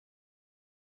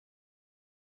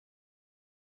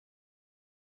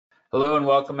Hello and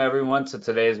welcome everyone to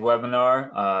today's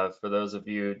webinar. For those of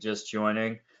you just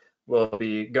joining, we'll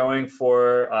be going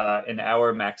for an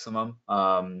hour maximum.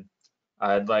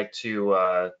 I'd like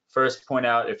to first point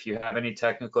out if you have any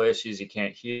technical issues you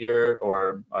can't hear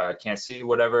or can't see,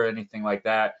 whatever, anything like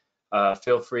that,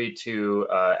 feel free to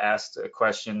ask a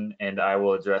question and I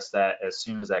will address that as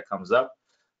soon as that comes up.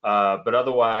 But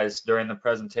otherwise, during the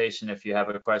presentation, if you have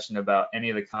a question about any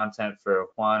of the content for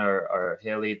Juan or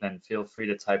Haley, then feel free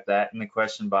to type that in the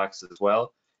question box as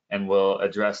well, and we'll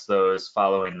address those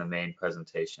following the main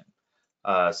presentation.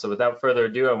 So without further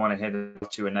ado, I want to hand it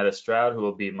off to Annetta Stroud, who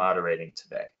will be moderating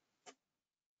today.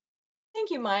 Thank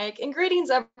you, Mike, and greetings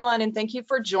everyone, and thank you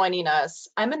for joining us.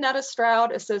 I'm Annetta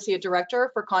Stroud, Associate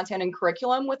Director for Content and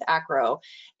Curriculum with ACRO,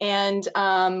 and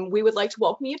we would like to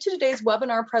welcome you to today's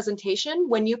webinar presentation,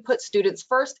 When You Put Students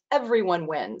First, Everyone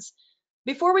Wins.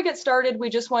 Before we get started, we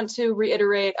just want to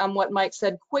reiterate what Mike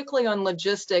said quickly on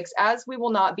logistics, as we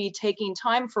will not be taking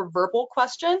time for verbal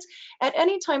questions. At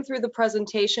any time through the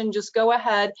presentation, just go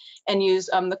ahead and use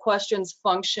the questions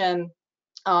function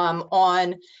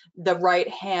on the right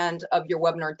hand of your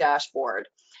webinar dashboard.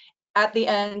 At the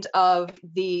end of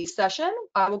the session,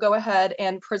 I will go ahead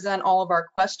and present all of our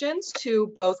questions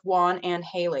to both Juan and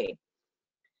Haley.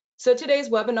 So today's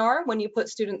webinar, When You Put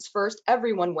Students First,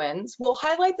 Everyone Wins, will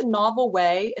highlight the novel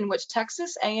way in which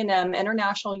Texas A&M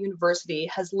International University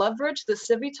has leveraged the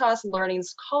Civitas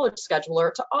Learning's college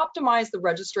scheduler to optimize the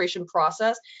registration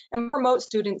process and promote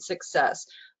student success.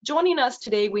 Joining us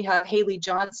today, we have Haley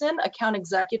Johnson, Account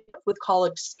Executive with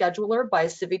College Scheduler by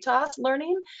Civitas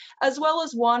Learning, as well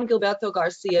as Juan Gilberto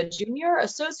Garcia Jr.,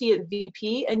 Associate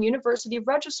VP and University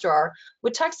Registrar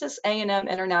with Texas A&M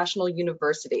International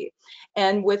University.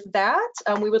 And with that,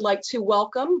 we would like to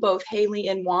welcome both Haley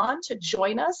and Juan to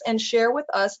join us and share with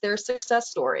us their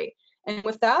success story. And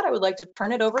with that, I would like to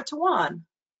turn it over to Juan.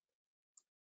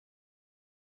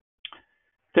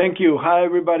 Thank you. Hi,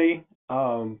 everybody.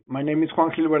 My name is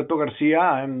Juan Gilberto Garcia.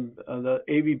 I'm the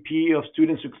AVP of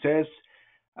Student Success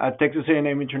at Texas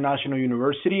A&M International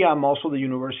University. I'm also the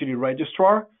University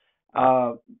Registrar.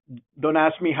 Don't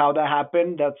ask me how that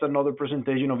happened. That's another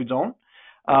presentation of its own.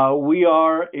 We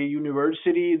are a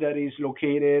university that is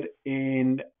located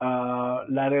in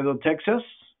Laredo, Texas.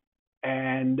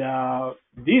 And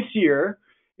this year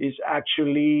is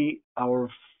actually our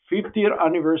 50th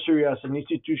anniversary as an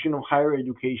institution of higher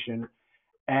education.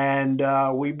 And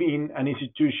we've been an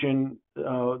institution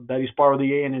that is part of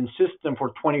the A&M system for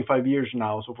 25 years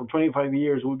now. So for 25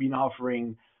 years, we've been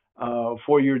offering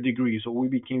four-year degrees. So we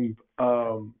became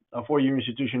a four-year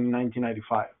institution in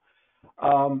 1995.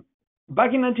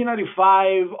 Back in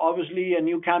 1995, obviously a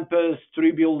new campus,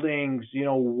 3 buildings,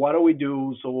 what do we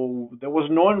do? So there was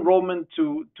no enrollment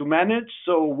to manage.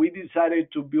 So we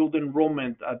decided to build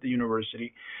enrollment at the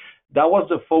university. That was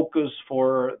the focus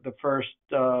for the first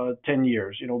 10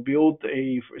 years, build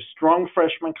a strong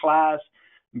freshman class,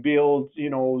 build,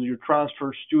 your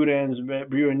transfer students,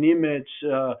 build an image,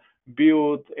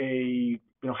 build a,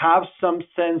 have some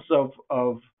sense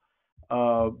of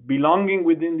belonging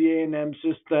within the A&M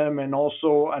system and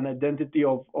also an identity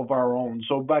of our own.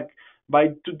 So by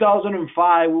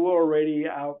 2005, we were already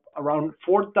around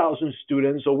 4,000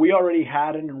 students. So we already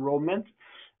had an enrollment.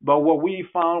 But what we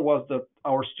found was that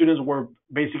our students were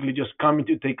basically just coming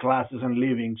to take classes and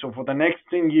leaving. So for the next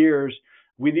 10 years,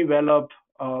 we developed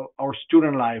our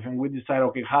student life and we decided,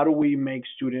 okay, how do we make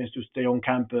students to stay on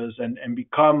campus and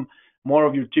become more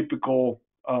of your typical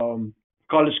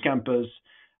college campus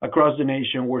across the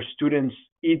nation where students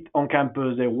eat on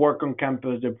campus, they work on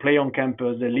campus, they play on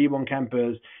campus, they live on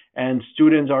campus, and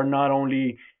students are not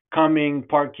only coming,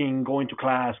 parking, going to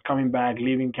class, coming back,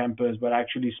 leaving campus, but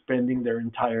actually spending their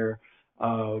entire,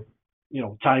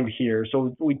 time here.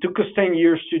 So we took us 10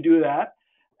 years to do that.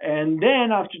 And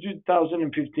then after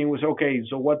 2015, we said, okay,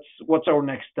 so what's our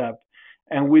next step?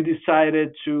 And we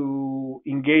decided to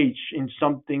engage in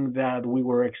something that we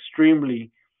were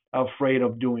extremely afraid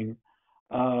of doing.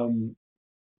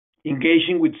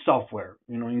 Engaging with software,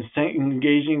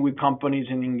 engaging with companies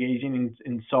and engaging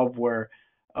in software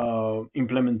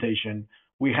implementation.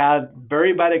 We had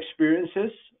very bad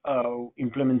experiences,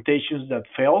 implementations that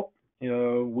failed.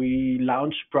 We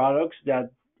launched products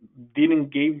that didn't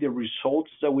give the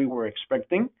results that we were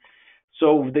expecting.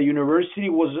 So the university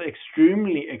was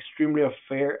extremely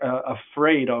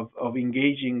afraid of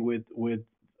engaging with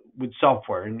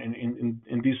software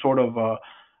in these sort of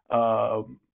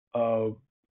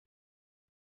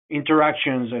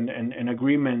interactions and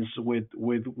agreements with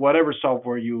whatever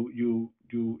software you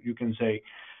can say.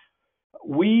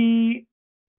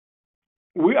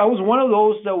 I was one of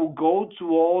those that would go to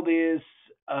all these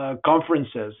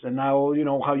conferences, and now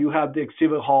how you have the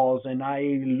exhibit halls, and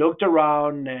I looked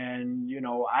around, and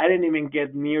I didn't even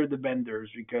get near the vendors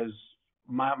because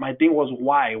my thing was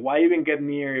why even get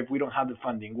near if we don't have the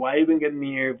funding? Why even get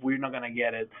near if we're not gonna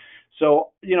get it?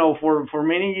 So for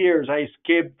many years I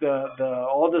skipped the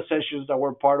all the sessions that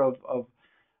were part of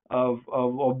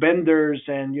vendors,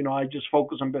 and I just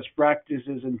focused on best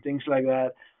practices and things like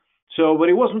that. So, but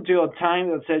it wasn't until a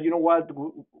time that said, what,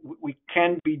 we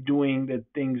can't be doing the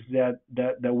things that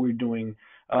we're doing.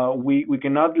 We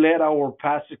cannot let our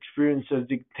past experiences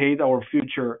dictate our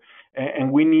future, and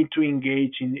we need to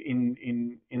engage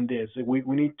in this. We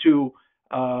need to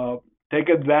take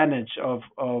advantage of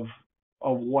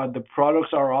what the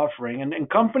products are offering, and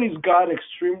companies got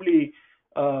extremely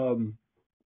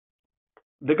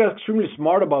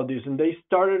smart about this, and they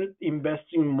started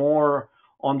investing more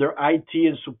on their IT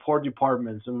and support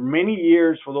departments. And many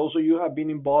years, for those of you who have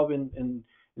been involved in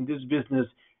this business,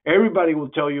 everybody will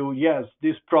tell you, yes,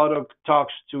 this product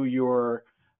talks to your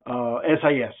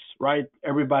SIS, right?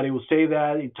 Everybody will say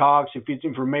that it talks, it feeds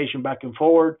information back and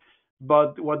forward.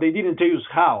 But what they didn't tell you is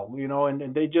how,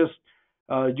 and they just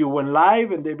you went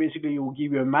live, and they basically will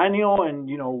give you a manual, and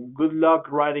good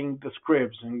luck writing the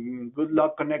scripts, and good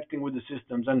luck connecting with the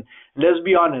systems. And let's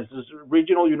be honest, as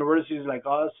regional universities like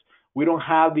us, we don't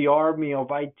have the army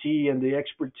of IT and the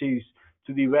expertise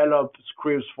to develop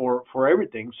scripts for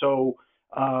everything. So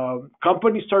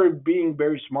companies started being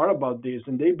very smart about this,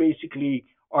 and they basically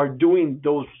are doing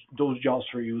those jobs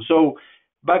for you. So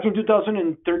back in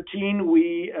 2013,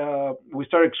 we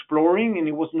started exploring, and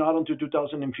it was not until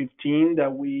 2015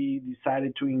 that we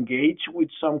decided to engage with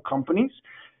some companies,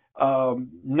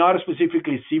 not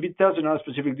specifically Civitas and not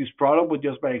specifically this product, but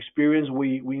just by experience,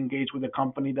 we engaged with a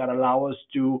company that allow us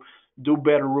to do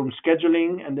better room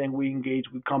scheduling, and then we engage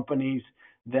with companies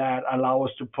that allow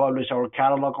us to publish our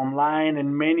catalog online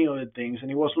and many other things. And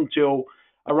it wasn't until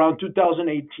around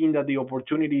 2018 that the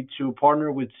opportunity to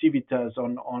partner with Civitas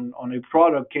on a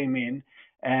product came in,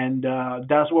 and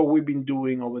that's what we've been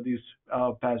doing over these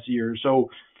past years. So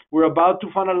we're about to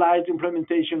finalize the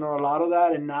implementation on a lot of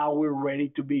that, and now we're ready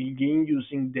to begin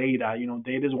using data.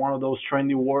 Data is one of those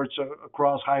trendy words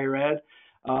across higher ed,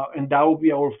 and that will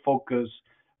be our focus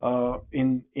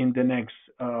in the next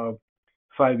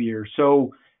 5 years.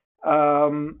 So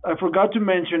I forgot to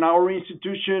mention our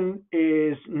institution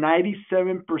is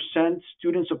 97%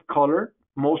 students of color,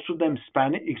 most of them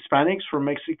Hispanics from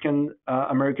Mexican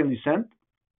American descent,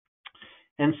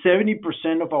 and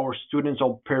 70% of our students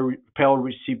are Pell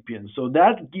recipients. So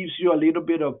that gives you a little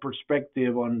bit of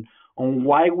perspective on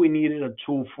why we needed a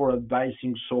tool for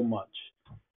advising so much.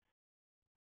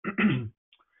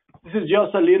 This is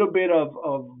just a little bit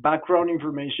of background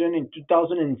information. In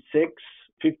 2006,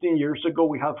 15 years ago,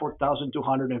 we had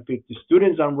 4,250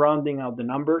 students. I'm rounding out the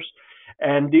numbers.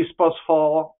 And this past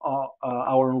fall,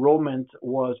 our enrollment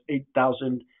was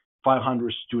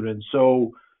 8,500 students.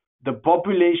 So the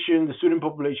student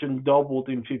population doubled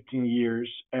in 15 years.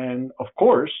 And of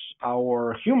course,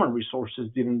 our human resources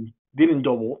didn't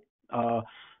double.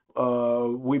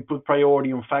 We put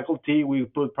priority on faculty, we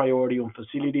put priority on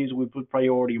facilities, we put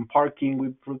priority in parking, we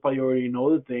put priority in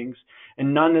other things,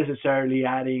 and not necessarily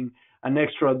adding an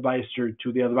extra advisor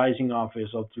to the advising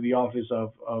office or to the office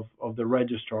of the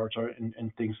registrars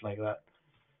and things like that.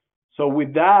 So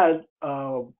with that,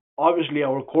 obviously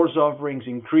our course offerings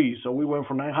increased. So we went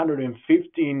from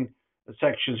 915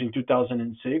 sections in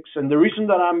 2006. And the reason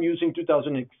that I'm using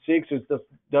 2006 is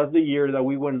that's the year that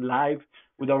we went live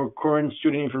with our current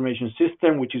student information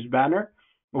system, which is Banner.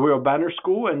 We're a Banner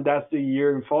school, and that's the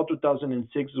year in fall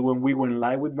 2006 is when we went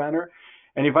live with Banner.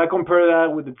 And if I compare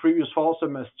that with the previous fall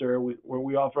semester, where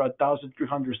we offer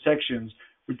 1,300 sections,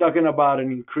 we're talking about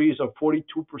an increase of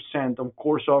 42% on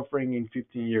course offering in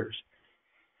 15 years.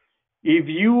 If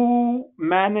you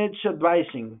manage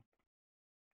advising,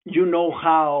 you know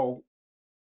how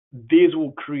this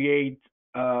will create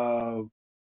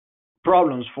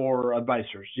problems for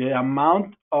advisors. The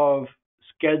amount of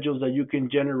schedules that you can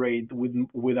generate with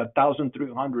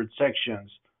 1,300 sections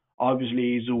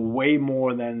obviously is way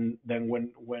more than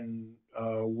when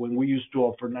we used to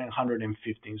offer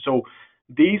 915. So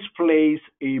this plays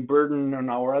a burden on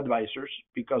our advisors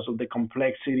because of the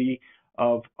complexity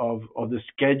of the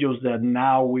schedules that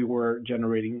now we were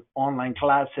generating: online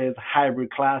classes,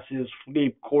 hybrid classes,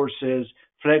 flip courses,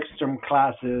 flex term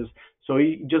classes. So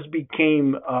it just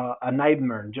became a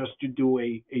nightmare just to do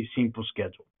a simple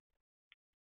schedule.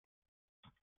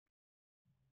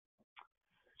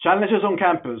 Challenges on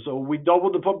campus. So we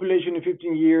doubled the population in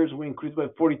 15 years. We increased by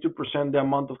 42% the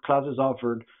amount of classes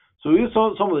offered. So these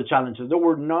are some of the challenges. There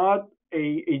were not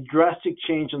a drastic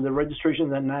change in the registration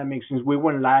dynamics since we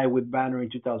went live with Banner in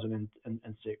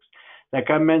 2006. Like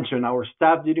I mentioned, our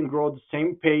staff didn't grow at the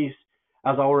same pace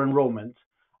as our enrollment.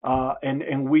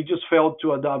 And we just failed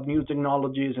to adopt new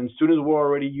technologies, and students were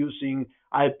already using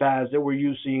iPads, they were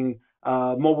using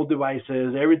mobile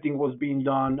devices, everything was being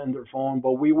done on their phone,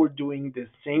 but we were doing the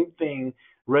same thing,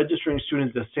 registering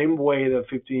students the same way that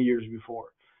 15 years before.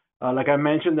 Like I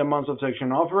mentioned, the amounts of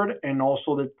section offered and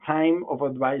also the time of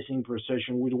advising per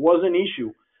session, which was an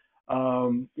issue.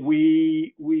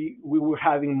 We were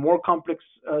having more complex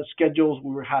schedules,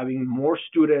 we were having more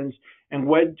students, and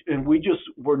we just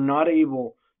were not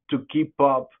able to keep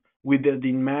up with the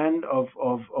demand of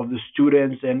the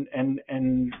students. And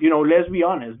let's be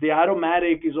honest, the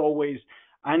automatic is always,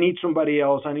 I need somebody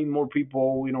else, I need more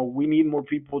people, we need more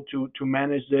people to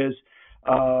manage this.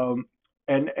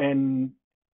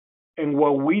 And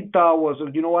what we thought was,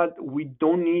 we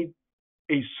don't need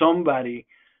a somebody,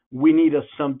 we need a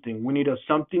something. We need a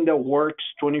something that works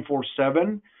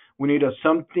 24/7. We need a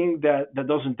something that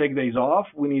doesn't take days off.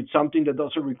 We need something that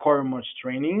doesn't require much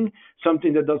training,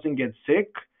 something that doesn't get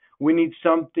sick. We need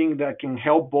something that can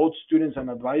help both students and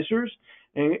advisors.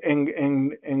 And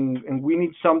we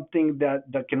need something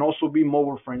that can also be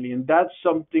mobile friendly. And that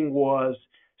something was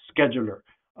Scheduler.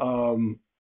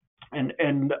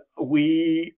 And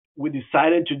we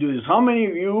decided to do this. How many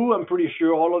of you, I'm pretty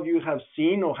sure all of you have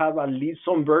seen or have at least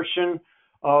some version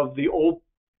of the old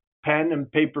pen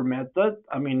and paper method?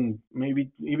 I mean,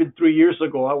 maybe even 3 years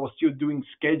ago, I was still doing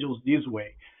schedules this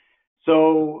way.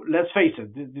 So let's face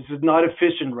it, this is not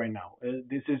efficient right now.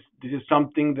 This is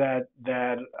something that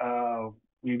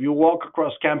if you walk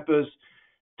across campus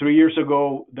 3 years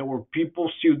ago, there were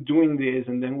people still doing this,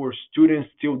 and then were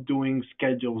students still doing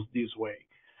schedules this way.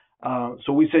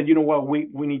 So we said, you know what, we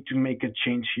need to make a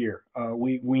change here.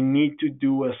 We need to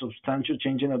do a substantial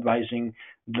change in advising.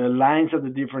 The lines at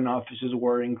the different offices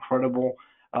were incredible.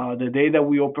 The day that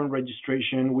we opened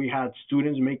registration, we had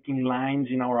students making lines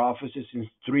in our offices since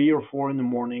 3 or 4 in the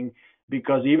morning,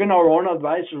 because even our own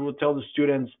advisors would tell the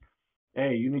students,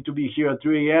 hey, you need to be here at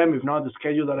 3 a.m. If not, the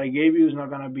schedule that I gave you is not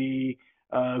going to be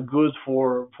good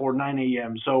for 9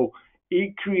 a.m. So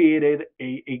it created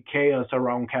a chaos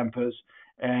around campus,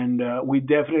 and we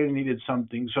definitely needed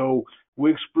something. So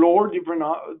we explored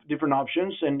different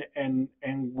options,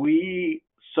 and we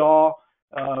saw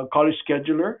College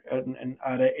Scheduler and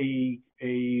at a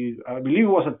I believe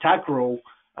it was a TACRO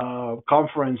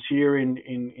conference here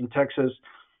in Texas,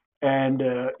 and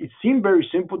it seemed very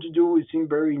simple to do. It seemed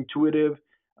very intuitive.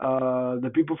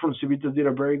 The people from Civitas did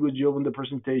a very good job on the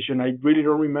presentation. I really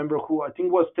don't remember who. I think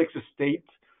it was Texas State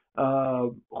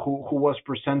who was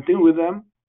presenting with them.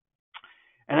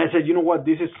 And I said, you know what,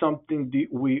 this is something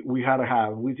we had to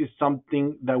have. This is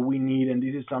something that we need, and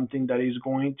this is something that is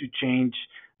going to change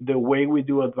the way we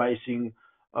do advising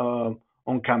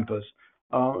on campus.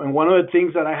 And one of the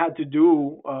things that I had to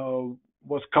do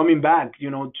was coming back,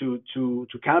 to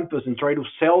campus and try to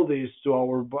sell this to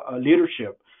our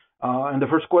leadership. And the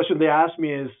first question they asked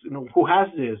me is, who has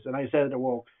this? And I said,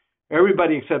 well,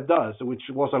 everybody except us, which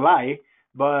was a lie.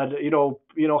 But you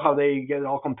know how they get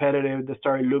all competitive. They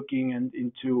started looking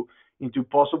into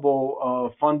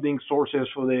possible funding sources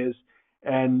for this,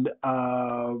 and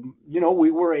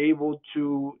we were able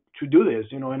to do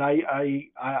this. And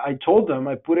I told them,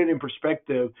 I put it in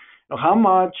perspective. How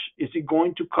much is it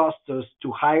going to cost us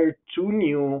to hire 2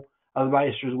 new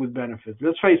advisors with benefits?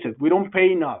 Let's face it, we don't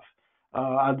pay enough.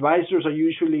 Advisors are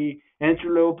usually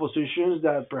entry-level positions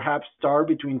that perhaps start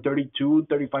between $32,000,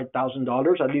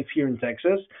 $35,000, at least here in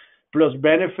Texas, plus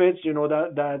benefits.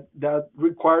 That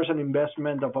requires an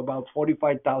investment of about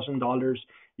 $45,000.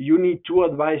 You need 2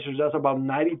 advisors. That's about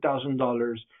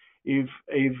 $90,000. If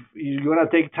you're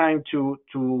gonna take time to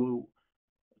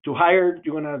hire,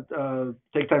 you're gonna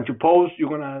take time to post. You're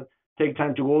gonna take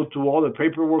time to go through all the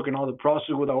paperwork and all the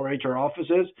process with our HR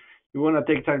offices. You're gonna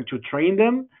take time to train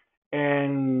them.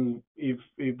 And if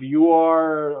you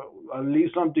are at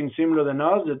least something similar than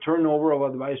us, the turnover of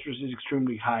advisors is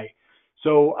extremely high.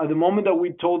 So at the moment that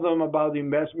we told them about the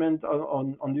investment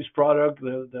on this product,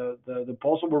 the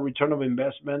possible return of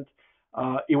investment,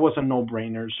 it was a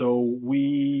no-brainer. So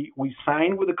we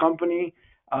signed with the company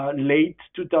late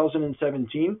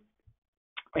 2017,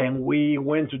 and we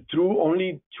went through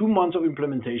only 2 months of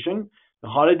implementation. The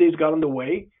holidays got on the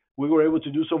way. We were able to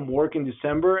do some work in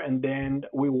December, and then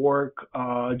we work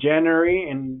January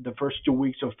and the first 2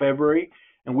 weeks of February,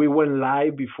 and we went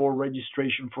live before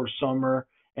registration for summer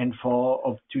and fall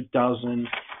of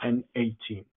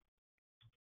 2018.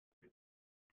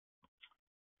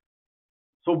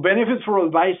 So benefits for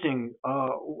advising.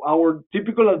 Our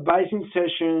typical advising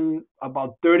session,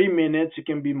 about 30 minutes. It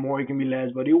can be more, it can be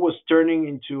less, but it was turning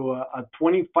into a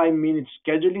 25-minute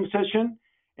scheduling session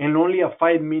and only a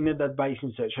 5-minute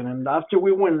advising session. And after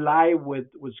we went live with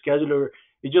Scheduler,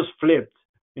 it just flipped.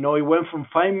 It went from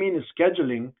 5-minute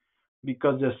scheduling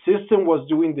because the system was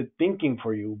doing the thinking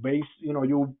for you.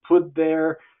 You put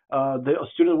there, the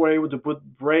students were able to put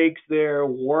breaks there,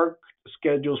 work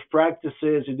schedules,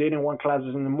 practices. If they didn't want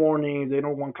classes in the morning, if they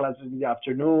don't want classes in the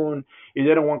afternoon, if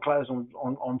they don't want classes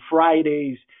on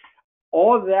Fridays,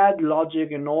 all that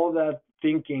logic and all that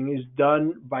thinking is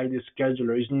done by the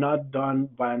scheduler. It's not done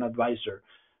by an advisor.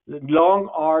 Long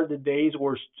are the days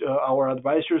where our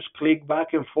advisors click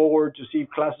back and forward to see if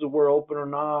classes were open or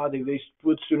not, if they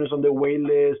put students on the wait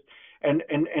list. And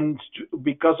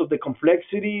because of the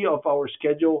complexity of our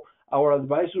schedule, our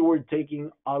advisors were taking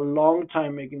a long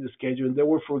time making the schedule, and they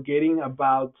were forgetting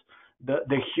about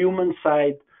the human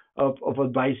side of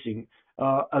advising.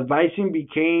 Advising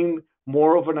became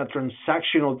more of a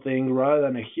transactional thing rather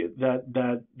than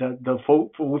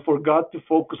we forgot to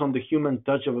focus on the human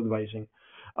touch of advising.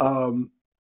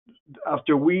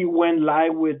 After we went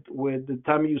live with the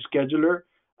TAMU scheduler,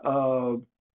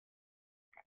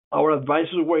 our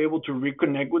advisors were able to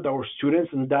reconnect with our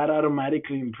students, and that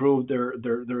automatically improved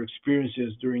their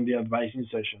experiences during the advising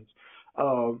sessions.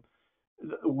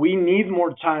 We need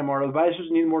more time. Our advisors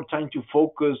need more time to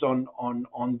focus on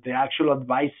the actual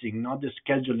advising, not the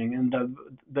scheduling. And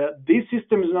this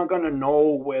system is not going to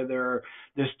know whether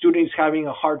the student is having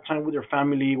a hard time with their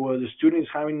family, whether the student is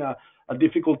having a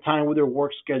difficult time with their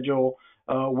work schedule,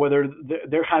 whether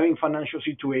they're having financial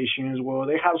situations, whether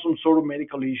they have some sort of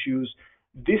medical issues.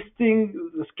 This thing,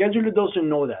 the scheduler doesn't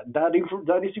know that. That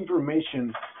is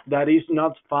information that is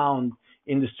not found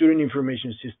in the student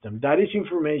information system. That is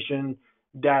information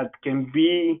that can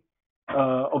be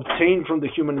obtained from the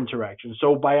human interaction.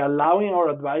 So by allowing our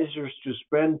advisors to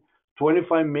spend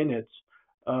 25 minutes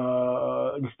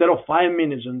instead of 5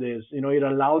 minutes on this, it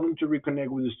allowed them to reconnect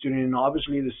with the student. And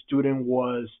obviously the student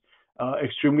was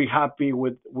extremely happy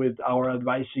with our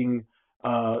advising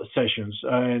sessions.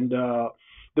 And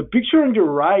the picture on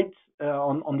your right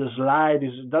on the slide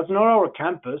that's not our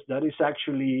campus. That is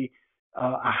actually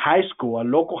a high school, a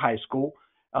local high school.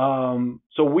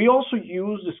 So we also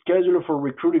use the scheduler for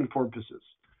recruiting purposes.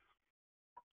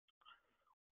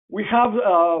 We have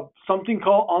something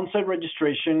called on-site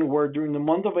registration, where during the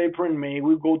month of April and May,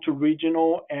 we go to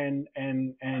regional and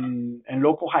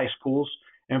local high schools.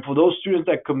 And for those students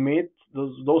that commit,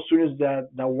 those students that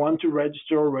want to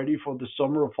register already for the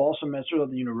summer or fall semester at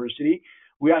the university,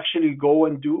 we actually go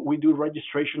and do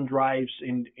registration drives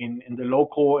in the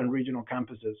local and regional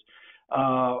campuses.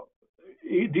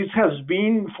 This has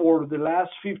been for the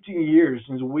last 15 years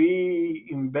since we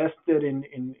invested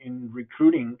in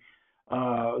recruiting.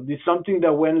 This is something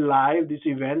that went live. This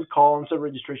event called on-site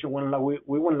registration went live.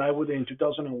 We went live with it in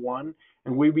 2001,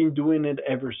 and we've been doing it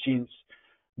ever since.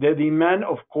 The demand,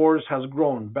 of course, has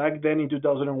grown. Back then in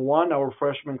 2001, our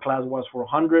freshman class was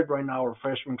 400. Right now, our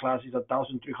freshman class is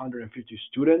 1,350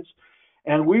 students.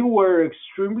 And we were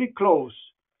extremely close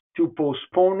to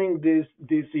postponing these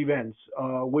events,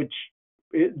 which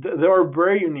they are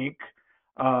very unique.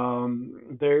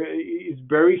 It's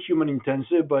very human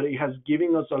intensive, but it has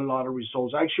given us a lot of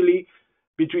results. Actually,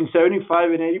 between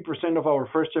 75 and 80% of our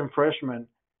first-time freshmen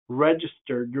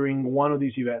registered during one of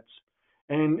these events.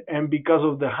 And because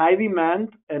of the high demand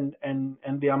and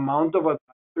the amount of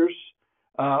advisors,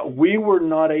 we were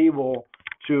not able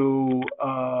to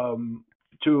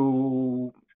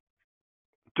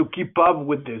keep up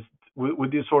with these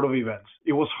sort of events.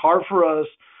 It was hard for us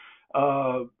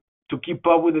to keep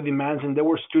up with the demands, and there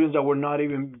were students that were not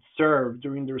even served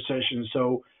during their sessions.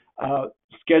 So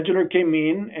scheduler came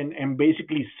in and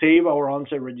basically saved our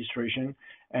on-site registration.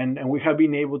 And we have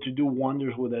been able to do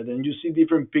wonders with it. And you see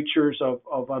different pictures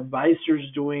of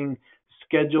advisors doing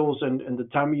schedules and the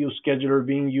TAMU scheduler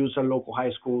being used at local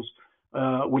high schools,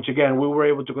 which again, we were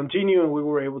able to continue and we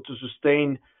were able to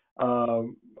sustain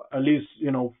at least,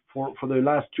 for the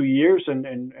last 2 years.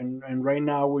 And right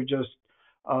now we're just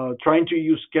trying to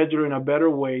use scheduler in a better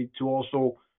way to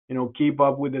also, keep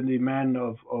up with the demand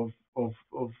of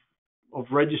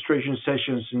registration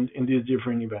sessions in these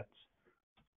different events.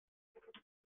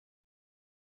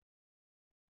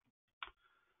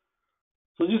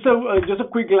 So just a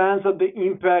quick glance at the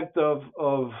impact of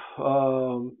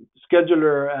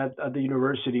scheduler at the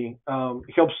university.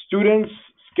 It helps students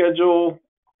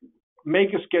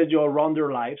make a schedule around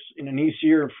their lives in an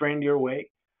easier and friendlier way.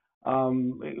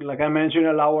 Like I mentioned,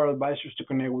 allow our advisors to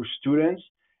connect with students,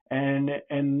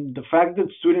 And the fact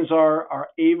that students are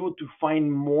able to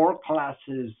find more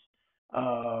classes,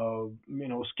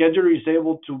 scheduler is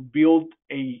able to build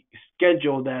a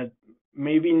schedule that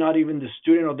maybe not even the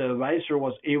student or the advisor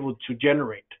was able to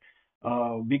generate,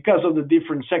 because of the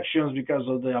different sections, because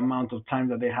of the amount of time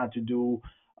that they had to do,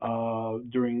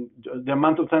 during the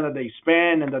amount of time that they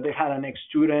spend, and that they had an next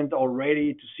student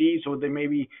already to see. So they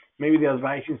maybe the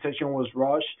advising session was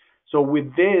rushed. So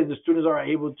with this, the students are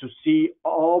able to see,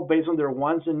 all based on their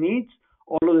wants and needs,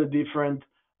 all of the different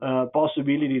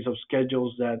possibilities of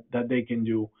schedules that they can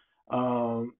do.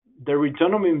 The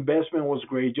return on investment was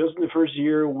great. Just in the first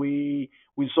year, we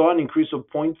saw an increase of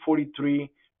 0.43%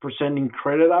 in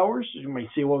credit hours. You might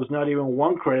say, well, it's not even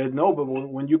one credit. No, but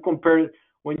when you compare,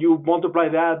 when you multiply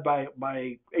that by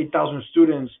 8,000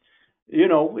 students,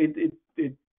 it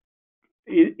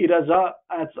adds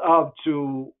up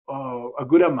to a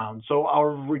good amount. So our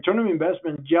return on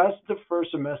investment, just the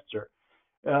first semester,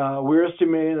 we're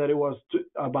estimating that it was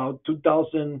about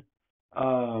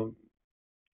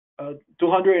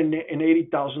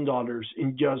 $280,000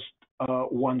 in just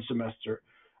one semester.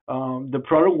 The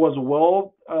product was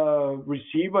well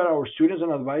received by our students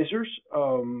and advisors.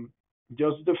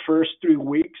 Just the first 3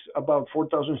 weeks, about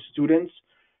 4,000 students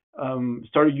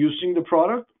started using the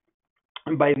product.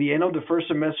 And by the end of the first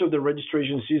semester of the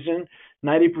registration season,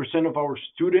 90% of our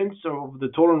students, of the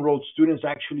total enrolled students,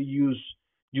 actually use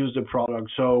the product.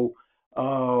 So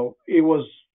it was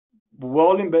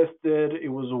well invested, it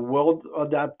was well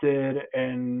adapted,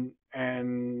 and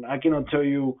I cannot tell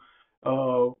you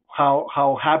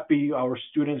how happy our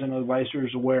students and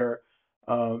advisors were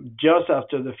just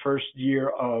after the first year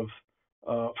of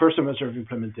first semester of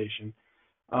implementation.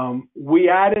 We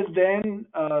added then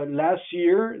last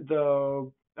year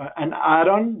an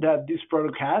add-on that this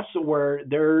product has, where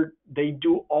they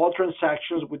do all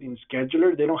transactions within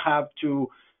Scheduler. They don't have to.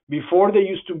 Before, they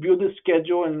used to build a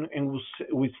schedule, and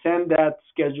we send that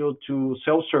schedule to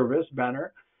self-service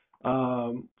banner,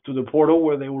 to the portal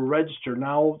where they will register.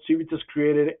 Now Civitas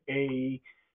created a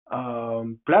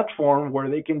platform where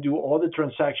they can do all the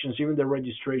transactions, even the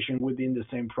registration, within the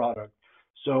same product.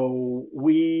 So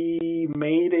we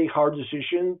made a hard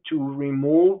decision to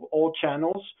remove all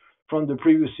channels from the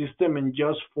previous system and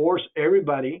just force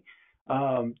everybody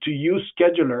to use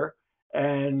Scheduler.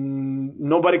 And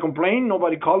nobody complained,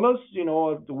 nobody called us.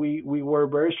 We were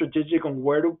very strategic on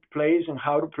where to place and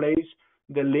how to place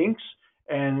the links,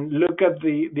 and look at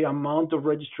the amount of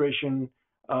registration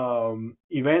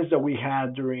events that we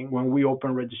had when we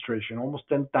opened registration, almost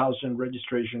 10,000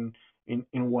 registration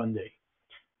in one day.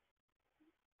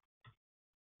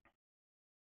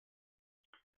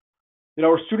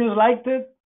 Our students liked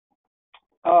it.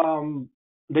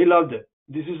 They loved it.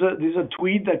 This is a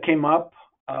tweet that came up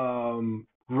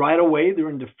right away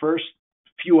during the first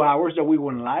few hours that we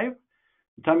went live.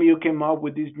 Tamiyu came up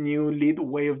with this new lead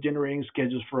way of generating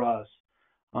schedules for us,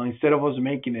 instead of us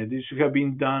making it. This should have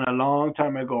been done a long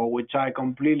time ago, which I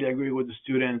completely agree with the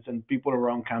students, and people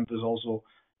around campus also,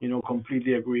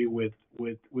 completely agree with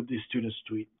the students'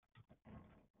 tweet.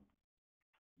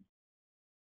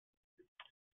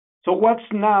 So what's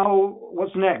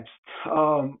next?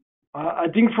 I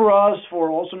think for us, for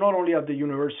also not only at the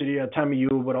university at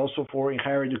TAMIU, but also in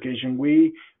higher education,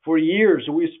 for years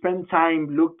we spent time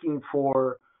looking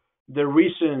for the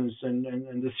reasons and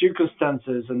the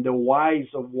circumstances and the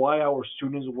whys of why our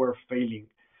students were failing.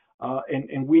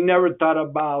 And we never thought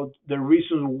about the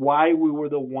reasons why we were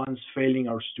the ones failing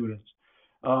our students.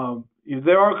 If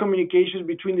there are communications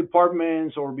between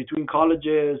departments or between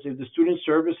colleges, if the student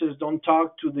services don't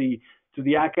talk to the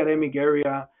academic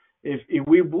area, if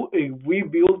we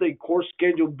build a course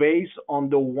schedule based on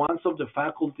the wants of the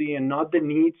faculty and not the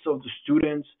needs of the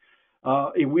students,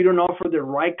 if we don't offer the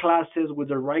right classes with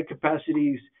the right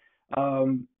capacities,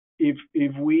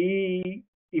 if we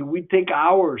take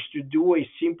hours to do a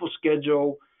simple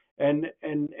schedule, and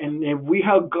if we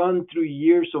have gone through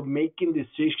years of making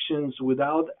decisions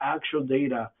without actual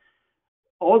data,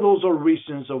 all those are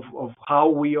reasons of how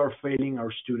we are failing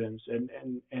our students.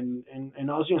 And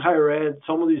also in higher ed,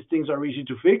 some of these things are easy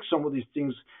to fix. Some of these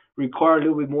things require a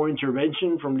little bit more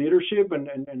intervention from leadership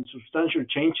and substantial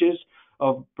changes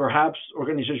of perhaps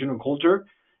organizational culture.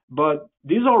 But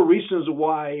these are reasons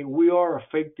why we are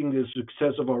affecting the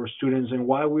success of our students, and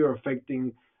why we are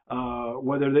affecting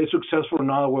whether they're successful or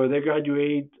not, whether they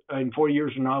graduate in 4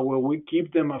 years or not, whether we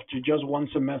keep them after just one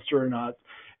semester or not.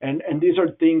 And these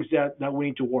are things that we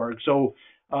need to work. So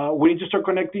we need to start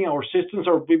connecting our systems,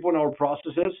 our people, and our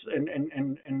processes,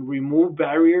 and remove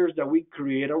barriers that we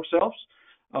create ourselves.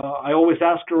 I always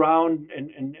ask around,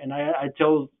 and I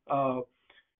tell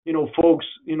folks,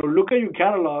 look at your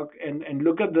catalog and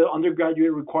look at the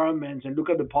undergraduate requirements and look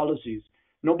at the policies.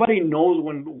 Nobody knows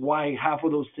why half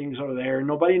of those things are there.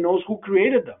 Nobody knows who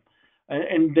created them,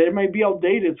 and they might be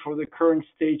outdated for the current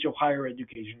stage of higher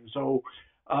education. So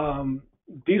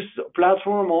this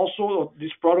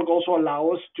this product also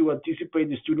allows us to anticipate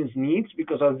the students' needs,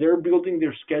 because as they're building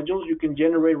their schedules, you can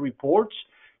generate reports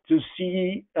to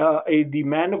see a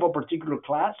demand of a particular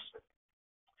class.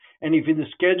 And if in the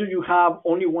schedule you have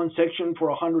only one section for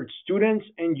 100 students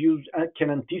and you can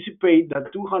anticipate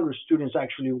that 200 students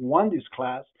actually want this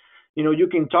class, you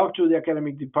can talk to the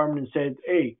academic department and say,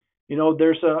 hey,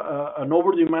 there's an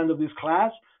over demand of this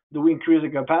class. Do we increase the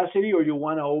capacity, or you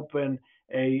want to open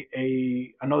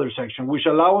another section, which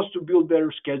allow us to build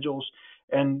better schedules.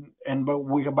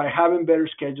 By having better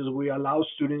schedules, we allow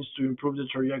students to improve the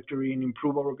trajectory and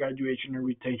improve our graduation and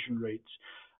retention rates.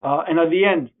 And at the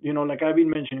end, like I've been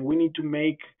mentioning, we need to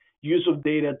make use of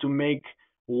data to make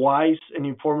wise and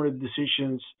informative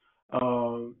decisions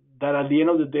that at the end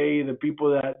of the day, the people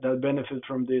that benefit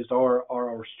from this are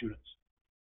our students.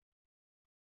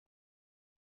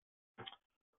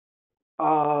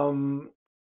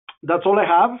 That's all I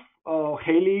have.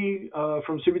 Haley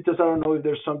from Civitas, I don't know if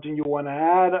there's something you want to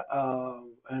add.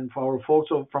 And for our folks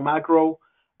from ACRO,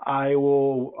 I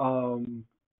will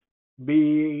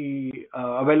be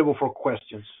available for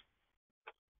questions.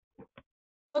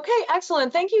 Okay,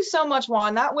 excellent. Thank you so much,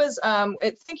 Juan. That was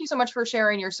thank you so much for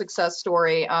sharing your success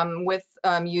story with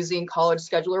using College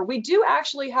Scheduler. We do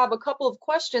actually have a couple of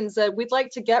questions that we'd like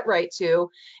to get right to,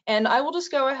 and I will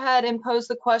just go ahead and pose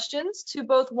the questions to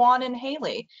both Juan and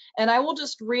Haley, and I will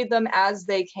just read them as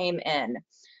they came in.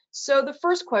 So the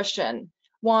first question,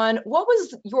 Juan, what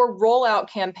was your rollout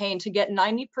campaign to get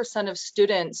 90% of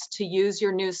students to use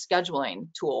your new scheduling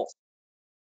tool?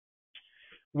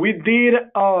 We did,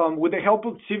 with the help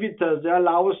of Civitas, they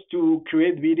allow us to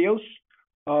create videos,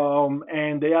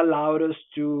 and they allowed us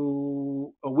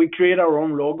to, we create our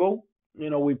own logo. They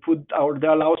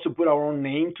allow us to put our own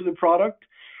name to the product.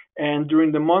 And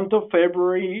during the month of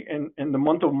February and the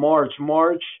month of March,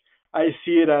 I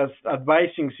see it as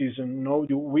advising season.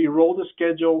 We roll the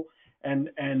schedule, and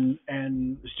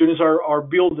students are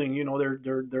building.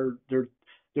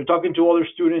 They're talking to other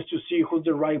students to see who's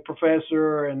the right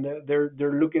professor, and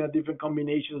they're looking at different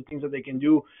combinations of things that they can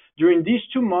do. During these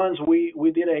 2 months,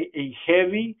 we did a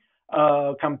heavy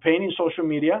campaign in social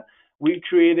media. We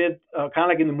created kind of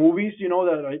like in the movies,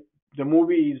 that the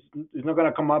movie is not going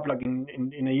to come up like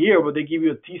in a year, but they give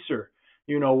you a teaser,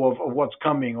 of what's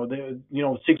coming, or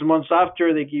 6 months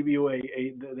after they give you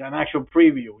an actual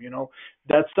preview.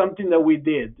 That's something that we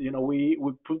did. We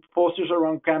put posters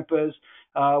around campus.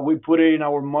 We put it in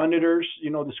our monitors,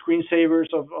 the screensavers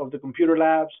of the computer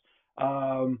labs.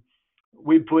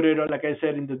 We put it, like I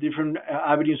said, in the different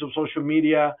avenues of social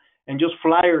media, and just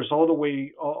flyers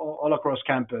all across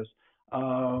campus.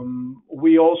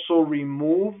 We also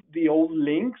removed the old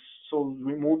links, so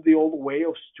removed the old way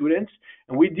of students.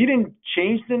 And we didn't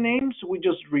change the names, we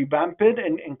just revamped it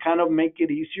and kind of make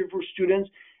it easier for students.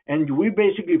 And we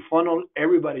basically funneled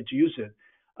everybody to use it.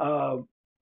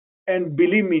 And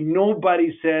believe me,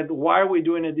 nobody said, why are we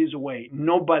doing it this way?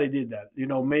 Nobody did that.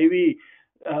 Maybe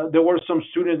there were some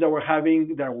students that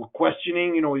were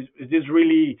questioning, is this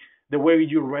really the way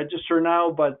you register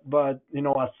now? But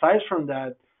aside from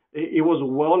that, it was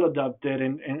well adopted,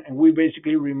 and we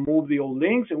basically removed the old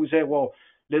links, and we said, well,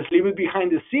 let's leave it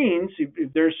behind the scenes.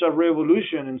 If there's a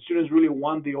revolution and students really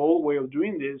want the old way of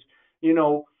doing this,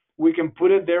 we can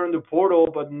put it there in the portal,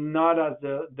 but not as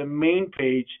the main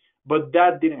page. But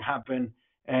that didn't happen,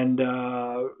 and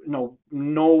no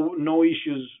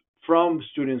issues from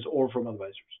students or from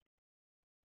advisors.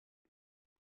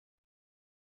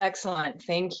 Excellent,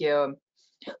 thank you.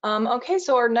 Okay,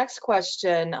 so our next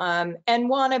question, and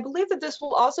Juan, I believe that this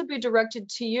will also be directed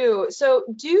to you. So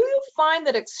do you find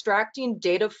that extracting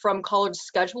data from College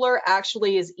Scheduler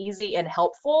actually is easy and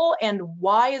helpful? And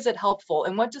why is it helpful?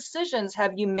 And what decisions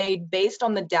have you made based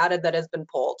on the data that has been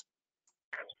pulled?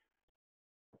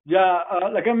 Yeah,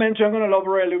 like I mentioned, I'm going to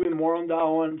elaborate a little bit more on that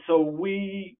one. So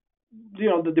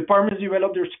the departments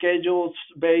develop their schedules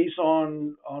based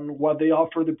on what they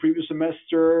offered the previous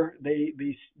semester. They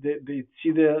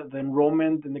see the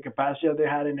enrollment and the capacity that they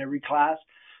had in every class.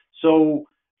 So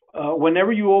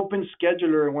whenever you open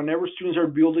Scheduler, whenever students are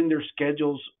building their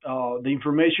schedules, the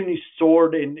information is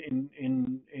stored in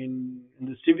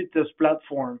the Civitas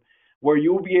platform, where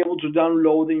you'll be able to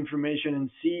download the information and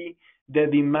see the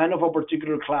demand of a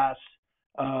particular class.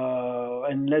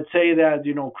 And let's say that,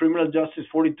 criminal justice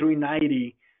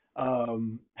 4390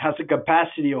 has a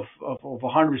capacity of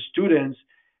 100 students.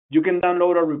 you can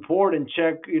download a report and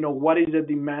check, what is the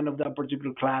demand of that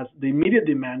particular class, the immediate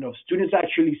demand of students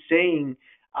actually saying,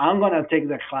 I'm going to take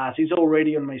that class. It's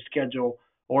already on my schedule,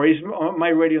 or is my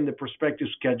already on the prospective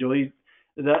schedule.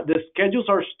 The schedules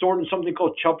are stored in something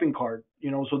called shopping cart,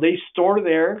 so they store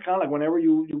there, kind of like whenever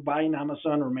you buy in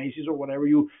Amazon or Macy's or whatever,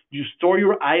 you store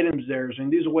your items there. So in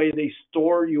this way, they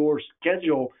store your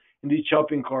schedule in the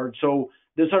shopping cart. So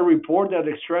there's a report that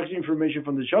extracts information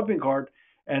from the shopping cart,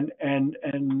 and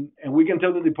we can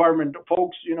tell the department,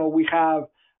 folks, we have,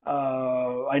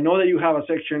 I know that you have a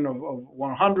section of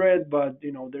 100, but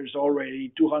there's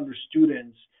already 200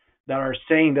 students that are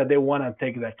saying that they want to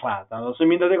take that class. That doesn't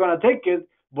mean that they're going to take it,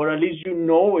 but at least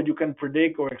what you can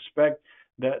predict or expect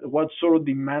that what sort of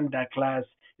demand that class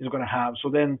is going to have. So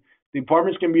then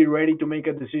departments can be ready to make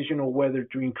a decision on whether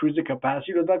to increase the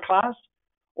capacity of that class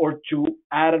or to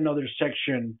add another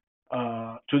section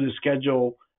to the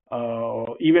schedule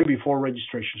even before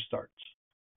registration starts.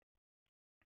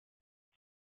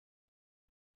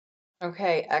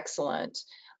 Okay, excellent.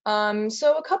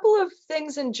 So a couple of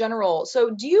things in general.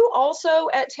 So do you also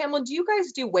at Tamlin, do you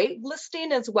guys do wait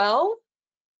listing as well?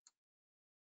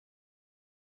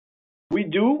 We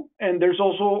do, and there's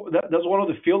also that's one of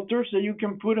the filters that you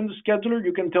can put in the scheduler.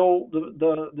 You can tell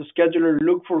the scheduler,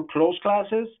 look for closed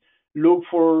classes, look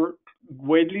for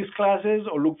waitlist classes,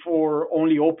 or look for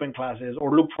only open classes,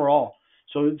 or look for all.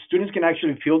 So students can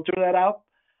actually filter that out.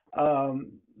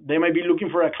 They might be looking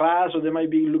for a class, or they might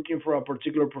be looking for a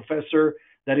particular professor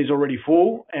that is already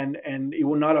full, and it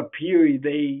will not appear if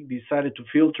they decided to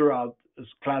filter out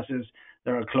classes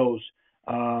that are closed.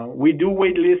 We do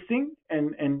wait listing,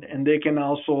 and they can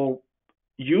also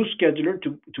use scheduler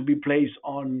to be placed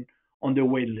on the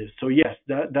wait list. So yes,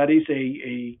 that is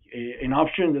an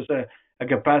option. There's a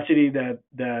capacity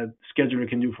that scheduler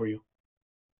can do for you.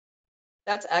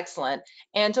 That's excellent.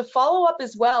 And to follow up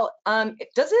as well,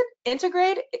 does it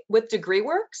integrate with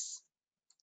DegreeWorks?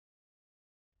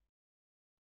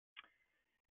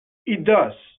 It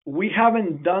does. We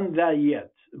haven't done that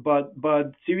yet, but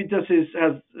Civitas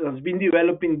has been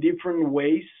developing different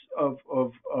ways of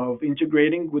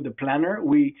integrating with the planner.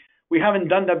 We haven't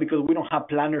done that because we don't have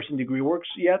planners in DegreeWorks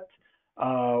yet.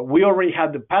 We already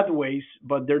have the pathways,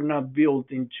 but they're not built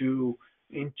into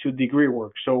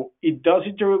DegreeWorks. So it does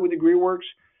integrate with DegreeWorks.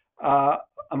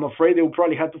 I'm afraid they will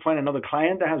probably have to find another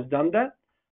client that has done that,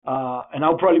 and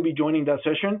I'll probably be joining that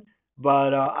session.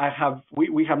 But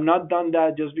we have not done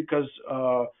that just because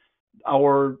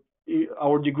our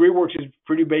DegreeWorks is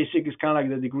pretty basic. It's kind of like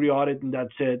the degree audit, and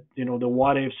that's it. The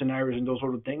what if scenarios and those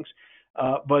sort of things.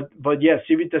 But yes,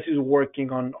 Civitas is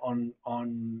working on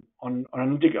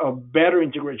a better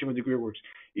integration with DegreeWorks.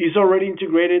 It's already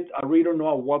integrated. I really don't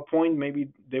know at what point. Maybe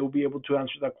they will be able to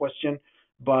answer that question.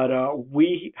 But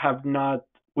we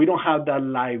don't have that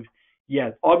live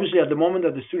yet. Obviously, at the moment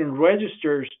that the student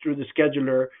registers through the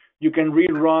scheduler, you can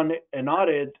rerun an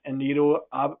audit, and it'll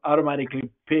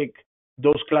automatically pick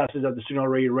those classes that the student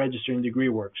already registered in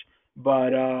DegreeWorks.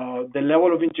 But the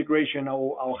level of integration,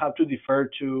 I'll have to defer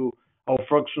to our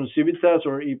folks from Civitas,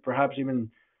 or perhaps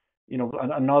even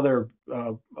another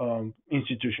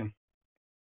institution.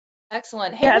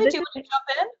 Excellent. Haley, do you want to jump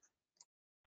in?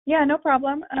 Yeah, no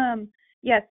problem.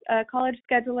 Yes, College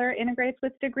Scheduler integrates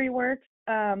with DegreeWorks.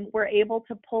 We're able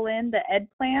to pull in the ed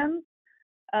plans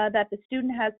that the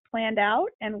student has planned out,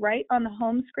 and right on the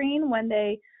home screen when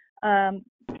they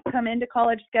come into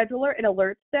College Scheduler, it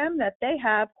alerts them that they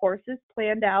have courses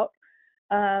planned out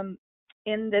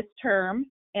in this term,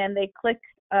 and they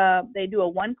do a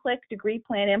one-click degree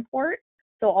plan import.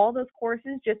 So all those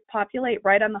courses just populate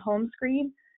right on the home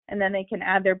screen, and then they can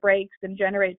add their breaks and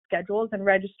generate schedules and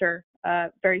register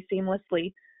very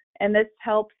seamlessly. And this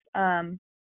helps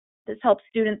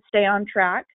students stay on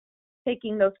track,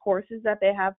 taking those courses that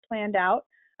they have planned out.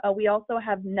 We also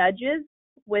have nudges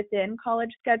within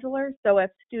College Scheduler. So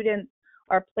if students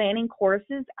are planning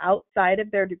courses outside of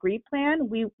their degree plan,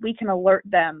 we can alert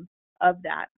them of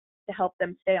that to help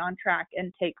them stay on track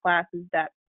and take classes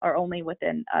that are only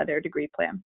within their degree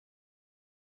plan.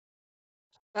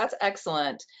 That's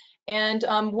excellent. And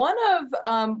one of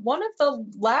the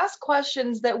last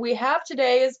questions that we have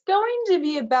today is going to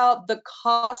be about the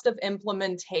cost of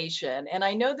implementation. And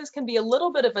I know this can be a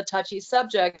little bit of a touchy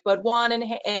subject, but Juan and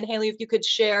Haley, if you could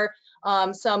share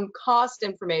some cost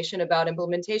information about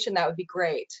implementation, that would be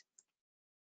great.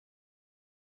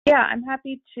 Yeah, I'm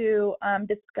happy to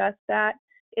discuss that.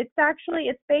 It's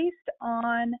based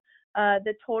on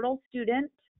the total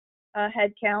student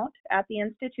headcount at the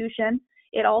institution.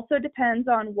 It also depends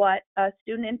on what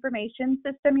student information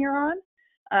system you're on.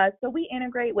 So we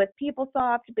integrate with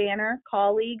PeopleSoft, Banner,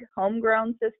 Colleague,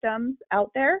 homegrown systems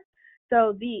out there.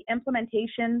 So the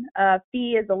implementation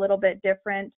fee is a little bit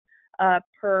different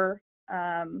per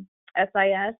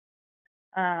SIS.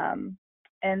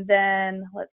 And then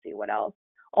let's see what else.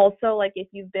 Also, like if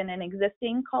you've been an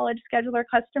existing College Scheduler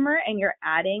customer and you're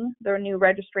adding their new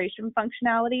registration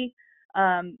functionality,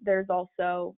 there's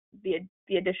also the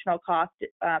additional cost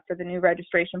for the new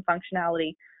registration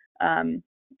functionality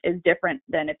is different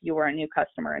than if you were a new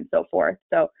customer and so forth.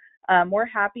 So we're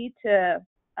happy to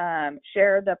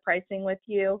share the pricing with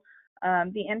you.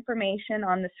 The information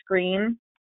on the screen,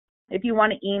 if you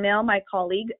want to email my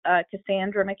colleague,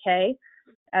 Cassandra McKay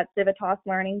at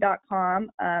civitaslearning.com.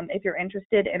 If you're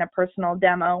interested in a personal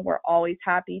demo, we're always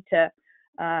happy to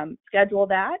schedule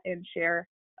that and share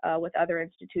with other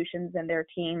institutions and their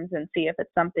teams and see if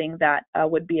it's something that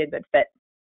would be a good fit.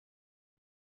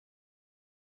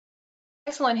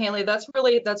 Excellent, Haley. That's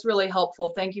really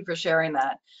helpful. Thank you for sharing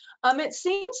that. It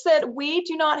seems that we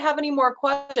do not have any more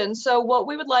questions. So what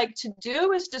we would like to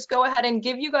do is just go ahead and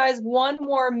give you guys one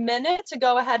more minute to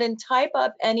go ahead and type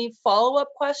up any follow-up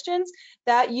questions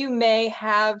that you may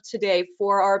have today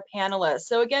for our panelists.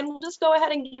 So again, we'll just go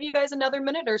ahead and give you guys another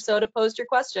minute or so to post your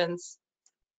questions.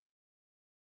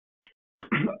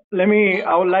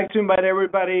 I would like to invite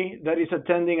everybody that is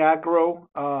attending ACRO.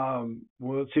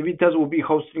 Civitas will be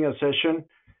hosting a session,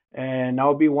 and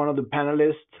I'll be one of the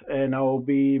panelists, and I will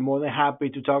be more than happy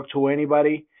to talk to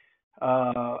anybody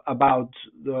about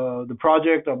the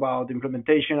project, about the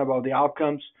implementation, about the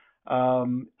outcomes.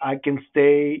 I can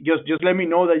stay. Just let me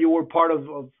know that you were part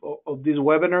of these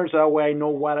webinars. That way I know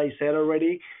what I said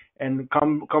already, and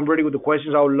come ready with the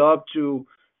questions. I would love to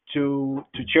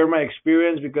share my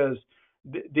experience, because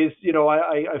this,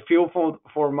 I feel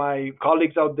for my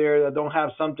colleagues out there that don't have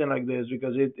something like this,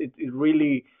 because it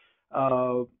really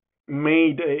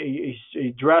made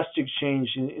a drastic change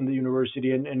in the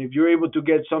university. And if you're able to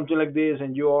get something like this,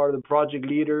 and you are the project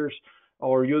leaders,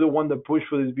 or you're the one that pushed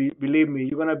for this, believe me,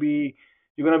 you're gonna be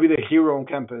the hero on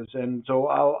campus. And so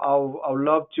I'll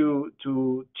love to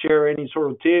share any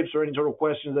sort of tips or any sort of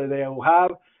questions that they will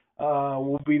have.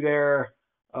 We'll be there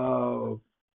on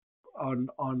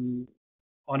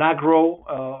ACRO.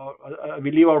 I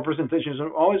believe our presentations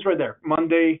are always right there.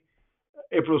 Monday,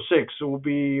 April 6th, so will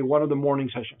be one of the morning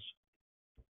sessions.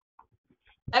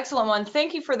 Excellent one.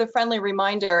 Thank you for the friendly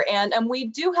reminder. And we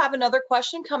do have another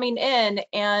question coming in,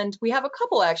 and we have a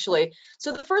couple actually.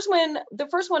 So the first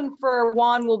one for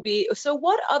Juan will be, so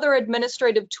what other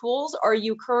administrative tools are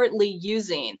you currently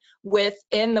using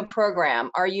within the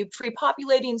program? Are you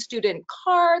pre-populating student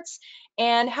carts?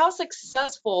 And how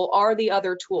successful are the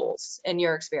other tools in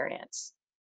your experience?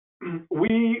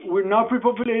 We're not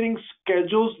pre-populating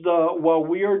schedules. What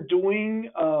we are doing,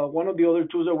 one of the other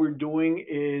tools that we're doing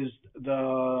is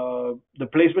the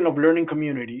placement of learning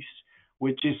communities,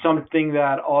 which is something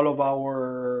that all of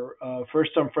our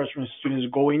first-time freshman students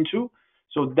go into.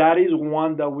 So that is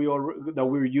one that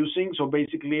we're using. So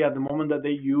basically, at the moment that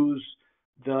they use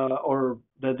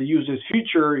this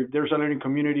feature, if there's a learning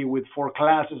community with 4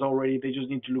 classes already, they just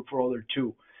need to look for other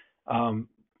 2.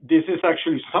 This is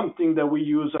actually something that we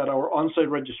use at our on-site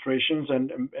registrations,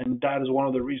 and that is one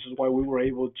of the reasons why we were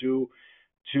able to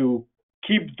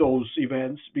keep those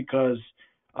events, because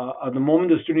at the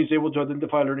moment the student is able to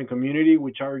identify a learning community,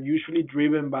 which are usually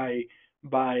driven by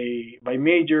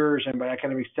majors and by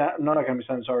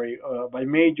by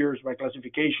majors, by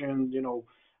classification.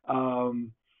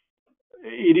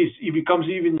 It becomes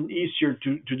even easier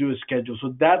to do a schedule.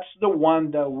 So that's the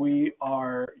one that we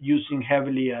are using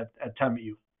heavily at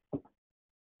TAMU.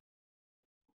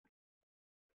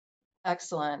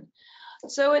 Excellent.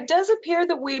 So it does appear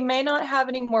that we may not have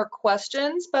any more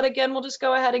questions, but again, we'll just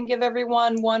go ahead and give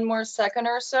everyone one more second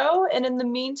or so. And in the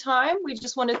meantime, we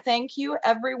just want to thank you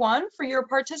everyone for your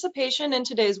participation in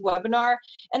today's webinar.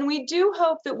 And we do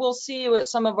hope that we'll see you at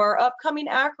some of our upcoming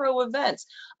ACRO events,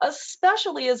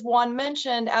 especially as Juan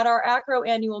mentioned at our ACRO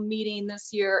annual meeting this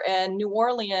year in New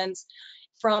Orleans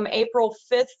from April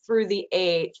 5th through the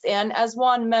 8th. And as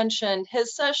Juan mentioned,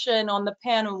 his session on the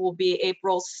panel will be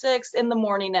April 6th in the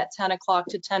morning at 10 o'clock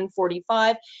to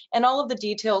 10:45. And all of the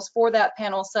details for that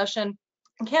panel session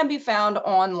can be found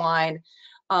online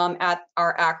at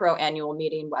our ACRO annual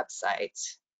meeting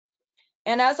website.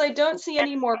 And as I don't see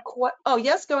any more, oh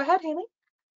yes, go ahead, Haley.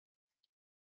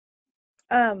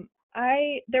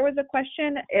 There was a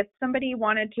question, if somebody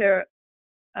wanted to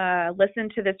listen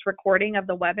to this recording of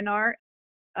the webinar,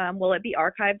 will it be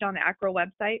archived on the ACRO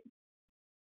website?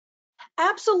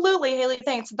 Absolutely, Haley,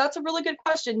 thanks. That's a really good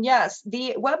question. Yes,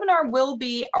 the webinar will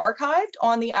be archived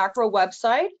on the ACRO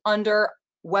website under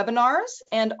webinars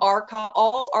and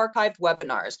all archived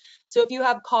webinars. So if you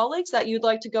have colleagues that you'd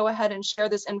like to go ahead and share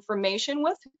this information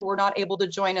with who were not able to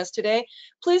join us today,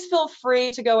 please feel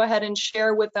free to go ahead and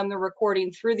share with them the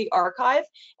recording through the archive,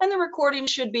 and the recording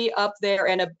should be up there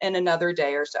in another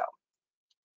day or so.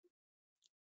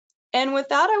 And with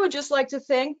that, I would just like to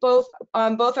thank both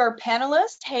our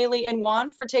panelists, Haley and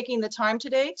Juan, for taking the time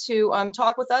today to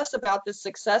talk with us about the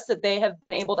success that they have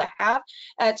been able to have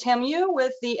at TAMU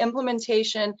with the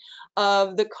implementation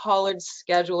of the college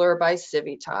scheduler by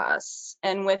Civitas.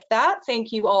 And with that,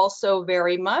 thank you all so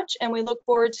very much, and we look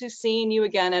forward to seeing you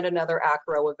again at another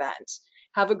ACRO event.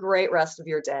 Have a great rest of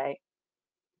your day.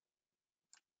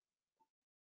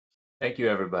 Thank you,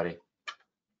 everybody.